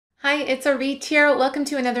Hi, it's Auret here. Welcome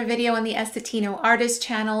to another video on the Estetino Artist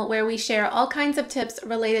channel where we share all kinds of tips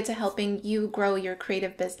related to helping you grow your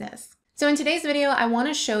creative business. So in today's video, I want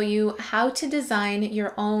to show you how to design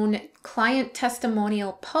your own client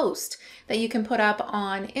testimonial post that you can put up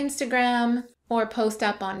on Instagram or post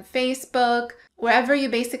up on Facebook, wherever you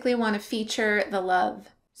basically want to feature the love.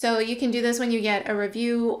 So you can do this when you get a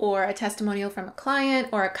review or a testimonial from a client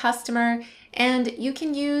or a customer, and you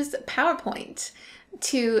can use PowerPoint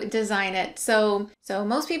to design it. So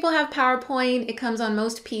most people have PowerPoint. It comes on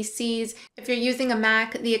most PCs. If you're using a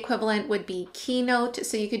Mac, the equivalent would be Keynote,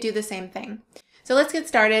 so you could do the same thing. So let's get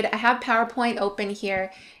started. I have PowerPoint open here,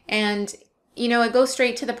 and it goes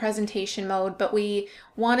straight to the presentation mode, but we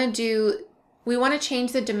want to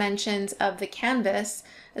change the dimensions of the canvas,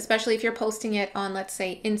 especially if you're posting it on, let's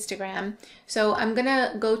say, Instagram. So I'm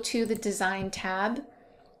gonna go to the Design tab,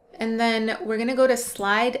 and then we're gonna go to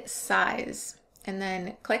Slide Size, and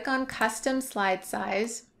then click on Custom Slide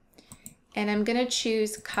Size, and I'm gonna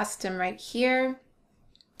choose Custom right here.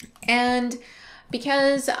 And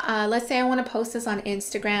because let's say I want to post this on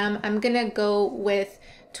Instagram, I'm gonna go with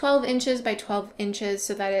 12 inches by 12 inches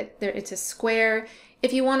so that it's a square.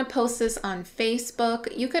 If you want to post this on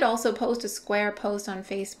Facebook, you could also post a square post on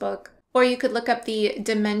Facebook, or you could look up the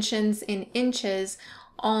dimensions in inches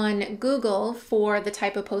on Google for the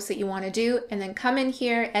type of post that you want to do, and then come in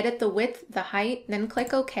here, edit the width, the height, then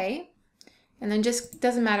click OK. And then just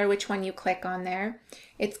doesn't matter which one you click on there.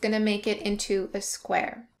 It's going to make it into a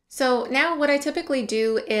square. So now what I typically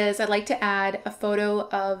do is I like to add a photo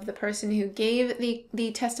of the person who gave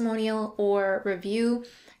the testimonial or review,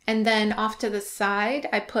 and then off to the side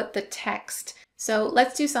I put the text. So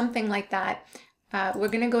let's do something like that. We're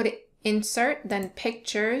going to go to Insert, then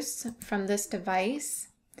Pictures from this device.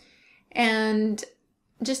 And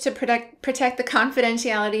just to protect the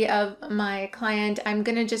confidentiality of my client, I'm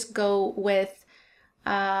going to just go with,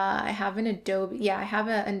 I have an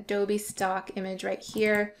Adobe stock image right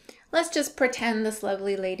here. Let's just pretend this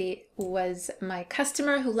lovely lady was my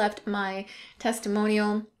customer who left my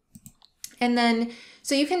testimonial. And then,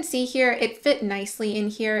 so you can see here, it fit nicely in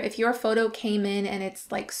here. If your photo came in and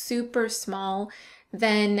it's like super small,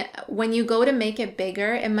 then when you go to make it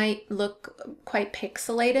bigger, it might look quite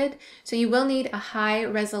pixelated. So you will need a high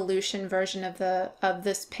resolution version of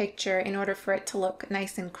this picture in order for it to look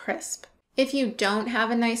nice and crisp. If you don't have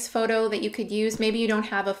a nice photo that you could use, maybe you don't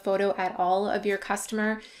have a photo at all of your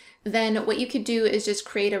customer, then what you could do is just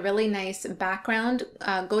create a really nice background.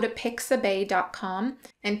 Go to pixabay.com,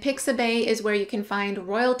 and Pixabay is where you can find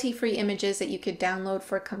royalty-free images that you could download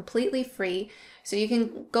for completely free. So you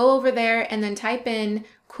can go over there and then type in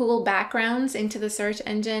cool backgrounds into the search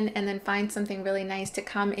engine and then find something really nice to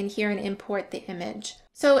come in here and import the image.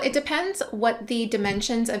 So it depends what the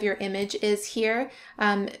dimensions of your image is here.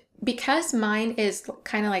 Because mine is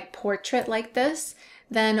kind of like portrait like this,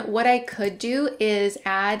 then what I could do is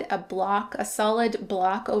add a solid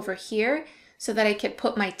block over here so that I could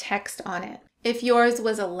put my text on it. If yours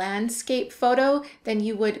was a landscape photo, then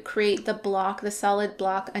you would create the solid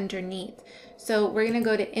block underneath. So we're going to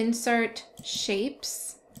go to Insert,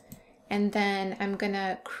 Shapes, and then I'm going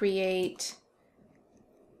to create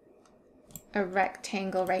a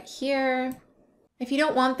rectangle right here. If you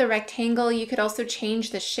don't want the rectangle, you could also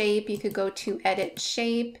change the shape. You could go to Edit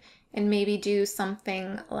Shape and maybe do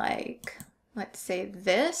something like, let's say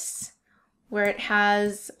this, where it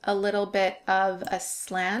has a little bit of a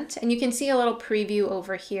slant, and you can see a little preview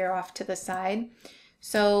over here off to the side.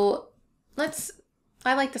 So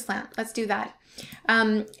I like the slant, let's do that.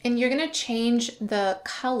 And you're gonna change the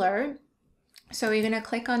color. So you're gonna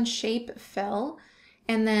click on Shape Fill,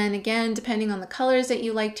 and then again, depending on the colors that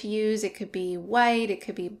you like to use, it could be white, it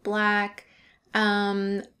could be black.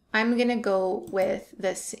 I'm gonna go with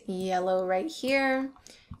this yellow right here.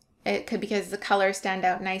 It could, because the colors stand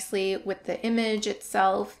out nicely with the image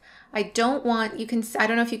itself. I don't know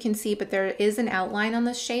if you can see, but there is an outline on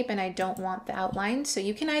this shape, and I don't want the outline. So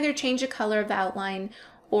you can either change the color of the outline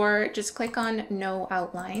or just click on No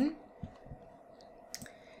Outline.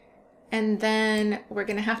 And then we're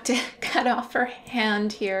gonna have to cut off her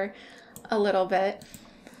hand here a little bit.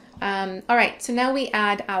 All right, so now we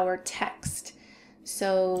add our text.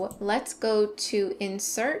 So let's go to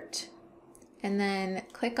Insert, and then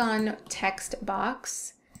click on Text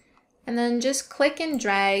Box, and then just click and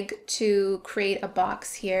drag to create a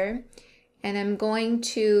box here. And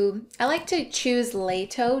I like to choose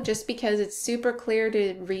Lato just because it's super clear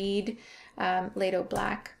to read, Lato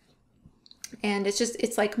Black. And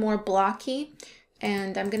it's like more blocky.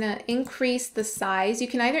 And I'm gonna increase the size. You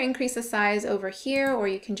can either increase the size over here, or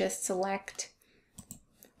you can just select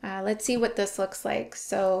Let's see what this looks like.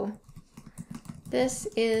 So this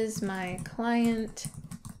is my client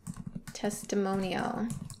testimonial.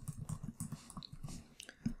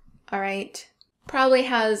 All right, probably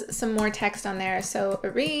has some more text on there. So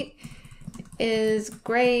Auret is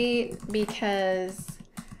great because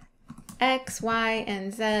X, Y,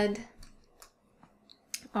 and Z.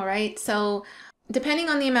 All right, so depending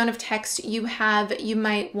on the amount of text you have, you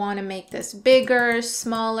might want to make this bigger,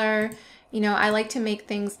 smaller. You know, I like to make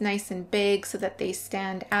things nice and big so that they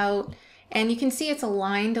stand out. And you can see it's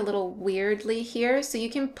aligned a little weirdly here, so you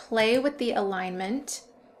can play with the alignment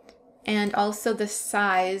and also the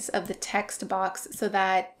size of the text box so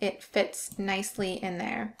that it fits nicely in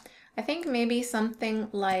there. I think maybe something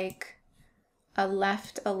like a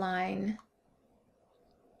left align,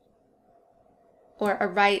 or a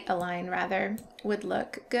right align rather, would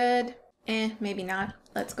look good. Maybe not.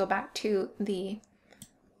 Let's go back to the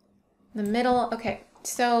middle. Okay,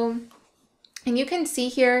 so, and you can see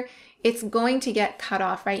here, it's going to get cut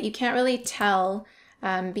off, right? You can't really tell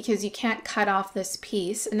because you can't cut off this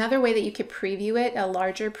piece. Another way that you could preview it, a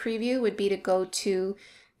larger preview, would be to go to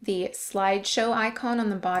the slideshow icon on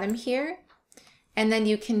the bottom here. And then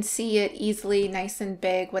you can see it easily, nice and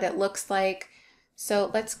big, what it looks like. So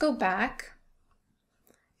let's go back.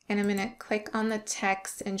 And I'm gonna click on the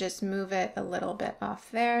text and just move it a little bit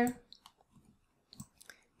off there.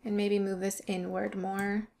 And maybe move this inward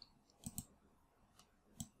more.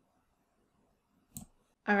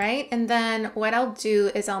 All right, and then what I'll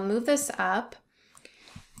do is I'll move this up,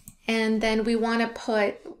 and then we want to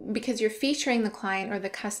put, because you're featuring the client or the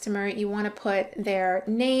customer, you want to put their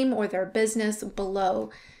name or their business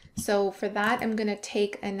below. So for that, I'm going to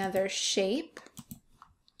take another shape,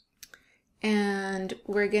 and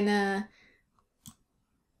we're going to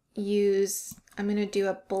use, I'm going to do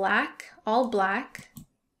a black, all black.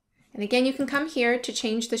 And again, you can come here to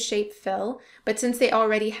change the shape fill, but since they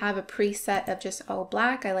already have a preset of just all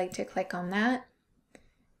black, I like to click on that.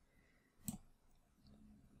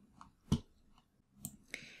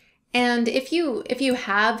 And if you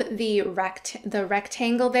have the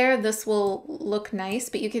rectangle there, this will look nice,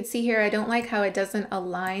 but you can see here, I don't like how it doesn't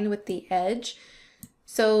align with the edge.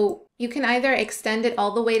 So you can either extend it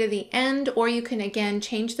all the way to the end, or you can again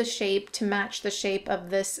change the shape to match the shape of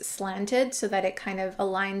this slanted so that it kind of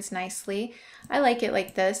aligns nicely. I like it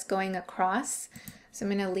like this going across. So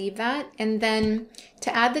I'm going to leave that. And then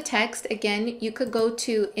to add the text, again, you could go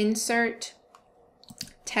to Insert,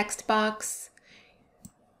 Text Box,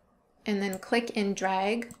 and then click and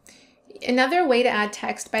drag. Another way to add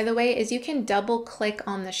text, by the way, is you can double click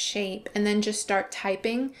on the shape and then just start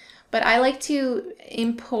typing. But I like to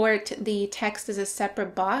import the text as a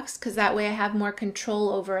separate box because that way I have more control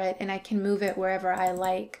over it and I can move it wherever I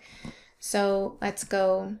like. So let's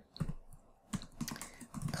go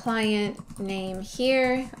client name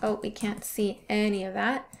here. Oh, we can't see any of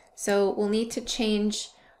that. So we'll need to change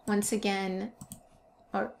once again,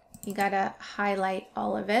 or you gotta highlight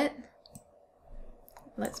all of it.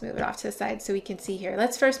 Let's move it off to the side so we can see here.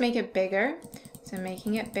 Let's first make it bigger. So I'm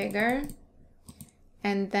making it bigger.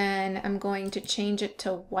 And then I'm going to change it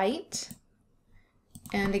to white.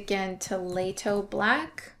 And again to Lato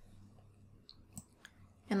black.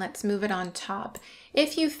 And let's move it on top.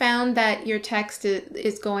 If you found that your text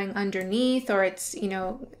is going underneath, or it's, you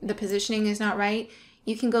know, the positioning is not right,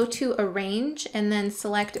 you can go to Arrange and then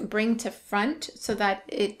select Bring to Front so that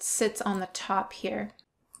it sits on the top here.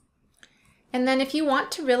 And then if you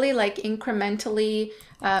want to really like incrementally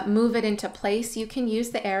move it into place, you can use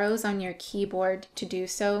the arrows on your keyboard to do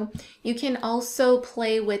so. You can also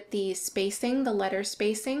play with the spacing, the letter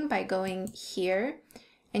spacing, by going here.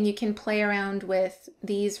 And you can play around with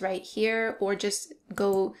these right here, or just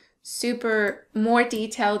go super more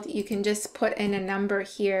detailed. You can just put in a number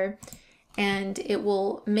here and it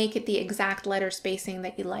will make it the exact letter spacing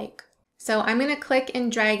that you like. So I'm going to click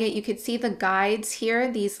and drag it. You could see the guides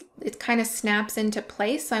here. It kind of snaps into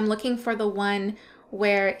place. So I'm looking for the one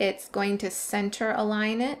where it's going to center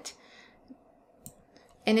align it.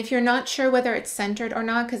 And if you're not sure whether it's centered or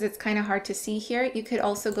not, because it's kind of hard to see here, you could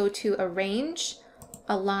also go to Arrange,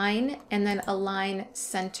 Align, and then Align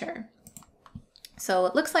Center. So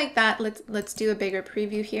it looks like that. Let's do a bigger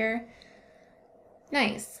preview here.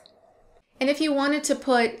 Nice. And if you wanted to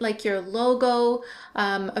put like your logo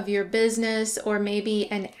of your business, or maybe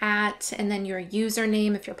an @ and then your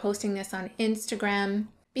username if you're posting this on Instagram.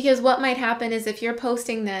 Because what might happen is if you're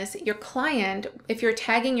posting this, your client, if you're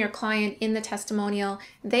tagging your client in the testimonial,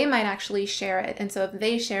 they might actually share it. And so if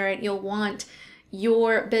they share it, you'll want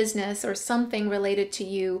your business or something related to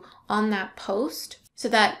you on that post so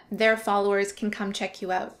that their followers can come check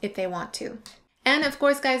you out if they want to. And of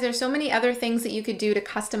course, guys, there's so many other things that you could do to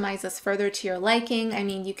customize this further to your liking. I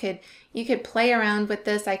mean, you could play around with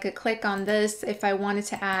this. I could click on this if I wanted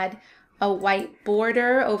to add a white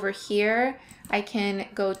border over here. I can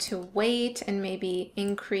go to weight and maybe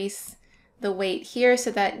increase the weight here so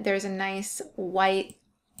that there's a nice white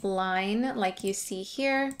line like you see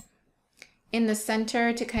here in the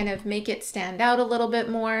center to kind of make it stand out a little bit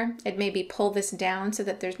more. I'd maybe pull this down so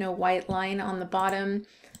that there's no white line on the bottom.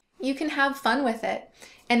 You can have fun with it.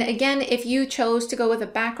 And again, if you chose to go with a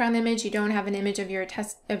background image, you don't have an image of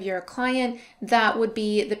your client, that would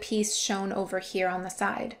be the piece shown over here on the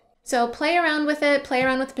side. So play around with it, play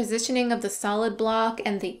around with the positioning of the solid block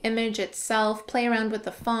and the image itself, play around with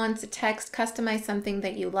the fonts, the text, customize something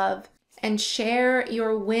that you love, and share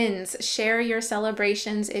your wins, share your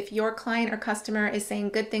celebrations. If your client or customer is saying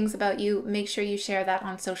good things about you, make sure you share that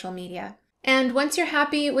on social media. And once you're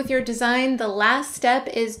happy with your design, the last step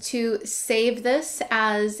is to save this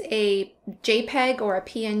as a JPEG or a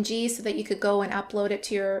PNG so that you could go and upload it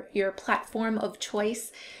to your platform of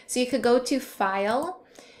choice. So you could go to File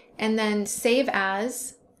and then Save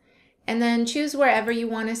As, and then choose wherever you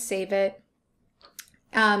want to save it.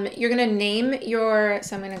 You're going to name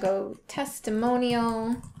so I'm going to go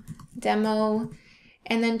Testimonial, Demo,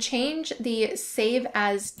 and then change the Save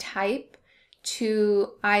As type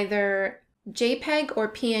to either JPEG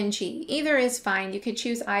or PNG. Either is fine. You could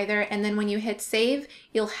choose either, and then when you hit save,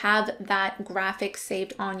 you'll have that graphic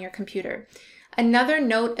saved on your computer. Another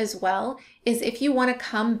note as well is if you want to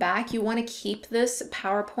come back, you want to keep this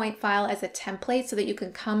PowerPoint file as a template so that you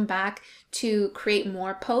can come back to create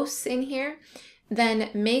more posts in here, then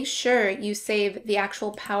make sure you save the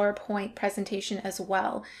actual PowerPoint presentation as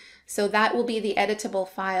well. So that will be the editable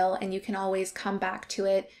file and you can always come back to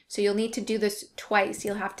it. So you'll need to do this twice.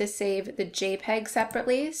 You'll have to save the JPEG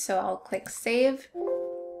separately. So I'll click Save.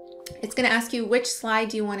 It's going to ask you which slide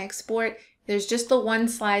do you want to export. There's just the one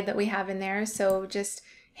slide that we have in there. So just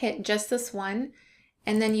hit just this one.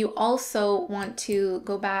 And then you also want to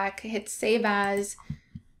go back, hit Save As,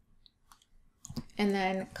 and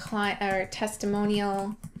then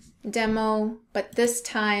Testimonial Demo. But this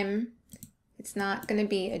time, it's not going to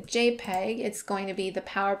be a JPEG, it's going to be the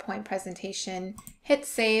PowerPoint presentation. Hit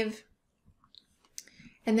save,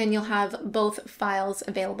 and then you'll have both files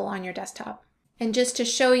available on your desktop. And just to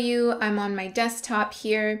show you, I'm on my desktop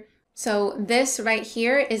here. So this right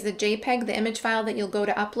here is the JPEG, the image file that you'll go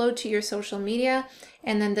to upload to your social media,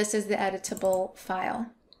 and then this is the editable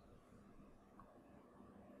file.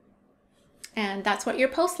 And that's what your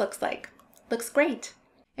post looks like. Looks great.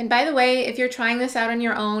 And by the way, if you're trying this out on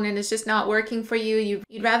your own and it's just not working for you,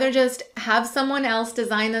 you'd rather just have someone else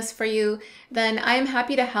design this for you, then I am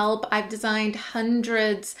happy to help. I've designed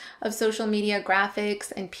hundreds of social media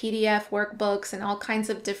graphics and PDF workbooks and all kinds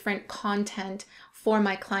of different content for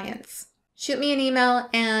my clients. Shoot me an email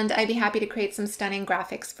and I'd be happy to create some stunning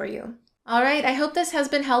graphics for you. All right, I hope this has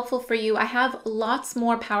been helpful for you. I have lots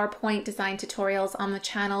more PowerPoint design tutorials on the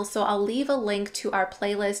channel, so I'll leave a link to our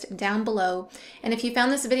playlist down below. And if you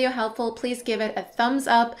found this video helpful, please give it a thumbs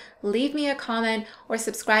up, leave me a comment, or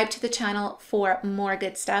subscribe to the channel for more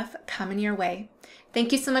good stuff coming your way.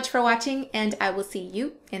 Thank you so much for watching, and I will see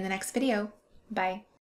you in the next video. Bye.